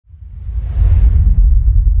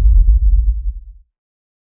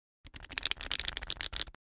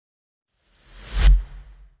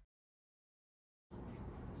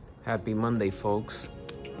Happy Monday, folks.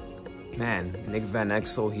 Man, Nick Van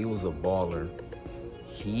Exel, he was a baller.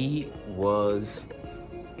 He was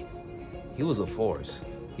a force.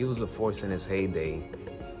 He was a force in his heyday.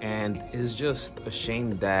 And it's just a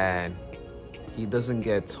shame that he doesn't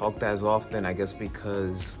get talked as often, I guess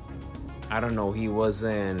because, I don't know, he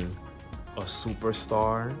wasn't a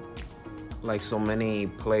superstar like so many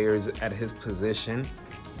players at his position.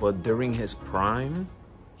 But during his prime,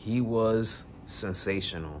 he was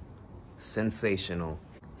sensational. Sensational.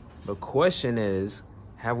 The question is,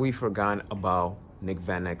 have we forgotten about Nick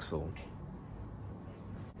Van Exel?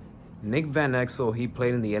 Nick Van Exel, he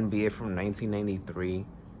played in the NBA from 1993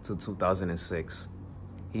 to 2006.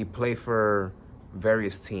 He played for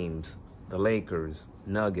various teams: the Lakers,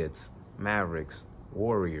 Nuggets, Mavericks,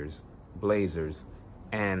 Warriors, Blazers,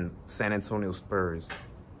 and San Antonio Spurs.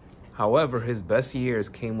 However, his best years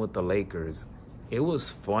came with the Lakers. It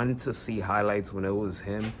was fun to see highlights when it was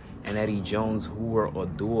him and Eddie Jones, who were a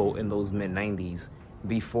duo in those mid-90s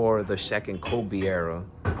before the Shaq and Kobe era.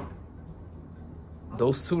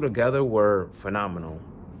 Those two together were phenomenal.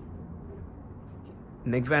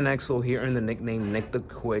 Nick Van Exel, he earned the nickname Nick the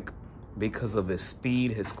Quick because of his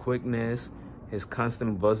speed, his quickness, his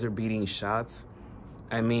constant buzzer-beating shots.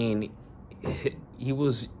 I mean, he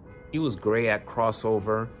was great at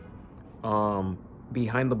crossover,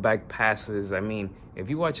 behind the back passes. I mean,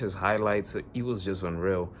 if you watch his highlights, he was just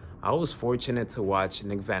unreal. I was fortunate to watch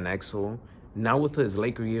Nick Van Exel, not with his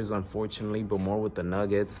Laker years, unfortunately, but more with the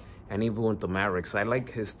Nuggets and even with the Mavericks. I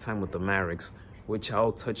like his time with the Mavericks, which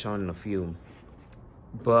I'll touch on in a few.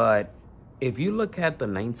 But if you look at the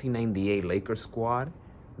 1998 Lakers squad,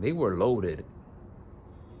 they were loaded.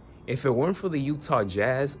 If it weren't for the Utah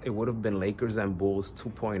Jazz, it would have been Lakers and Bulls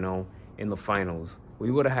 2.0 in the finals.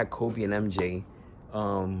 We would have had Kobe and MJ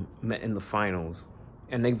met in the finals.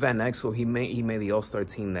 And Nick Van Exel, he made the All-Star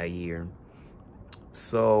team that year.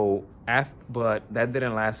 So, but that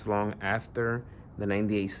didn't last long. After the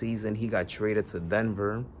 98 season, he got traded to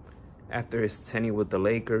Denver after his tenure with the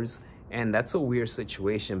Lakers. And that's a weird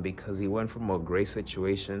situation because he went from a great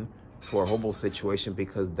situation to a horrible situation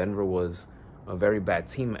because Denver was a very bad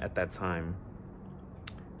team at that time.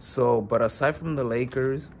 So, but aside from the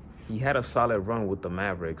Lakers, he had a solid run with the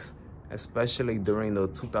Mavericks, especially during the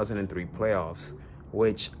 2003 playoffs,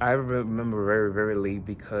 which I remember very vividly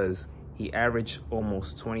because he averaged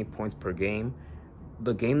almost 20 points per game.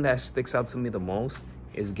 The game that sticks out to me the most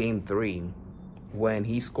is Game 3, when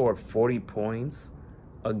he scored 40 points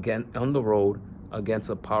again on the road against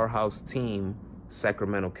a powerhouse team,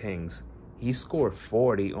 Sacramento Kings. He scored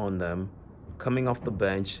 40 on them coming off the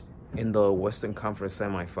bench in the Western Conference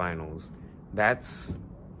semifinals. That's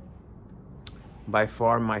by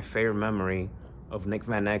far my favorite memory of Nick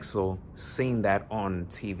Van Exel, seeing that on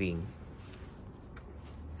TV.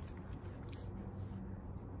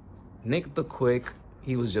 Nick the Quick,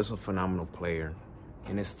 he was just a phenomenal player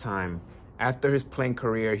in his time. After his playing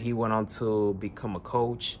career, he went on to become a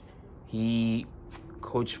coach. He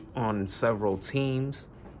coached on several teams.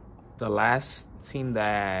 The last team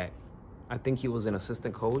that I think he was an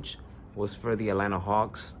assistant coach was for the Atlanta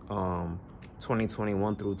Hawks,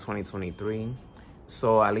 2021 through 2023.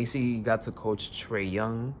 So at least he got to coach Trae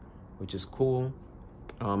Young, which is cool,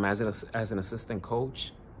 as an assistant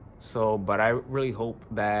coach. So, but I really hope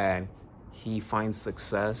that he finds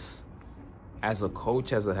success as a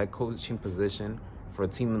coach, as a head coaching position for a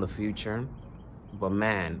team in the future. But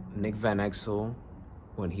man, Nick Van Exel,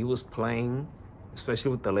 when he was playing,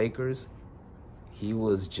 especially with the Lakers, he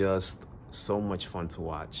was just so much fun to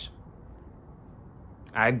watch.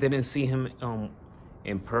 I didn't see him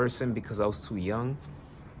in person because I was too young.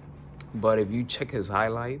 But if you check his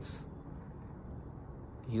highlights,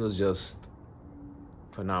 he was just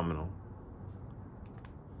phenomenal.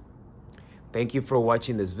 Thank you for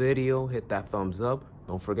watching this video. Hit that thumbs up.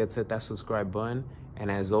 Don't forget to hit that subscribe button.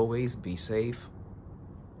 And as always, be safe.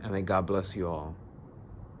 And may God bless you all.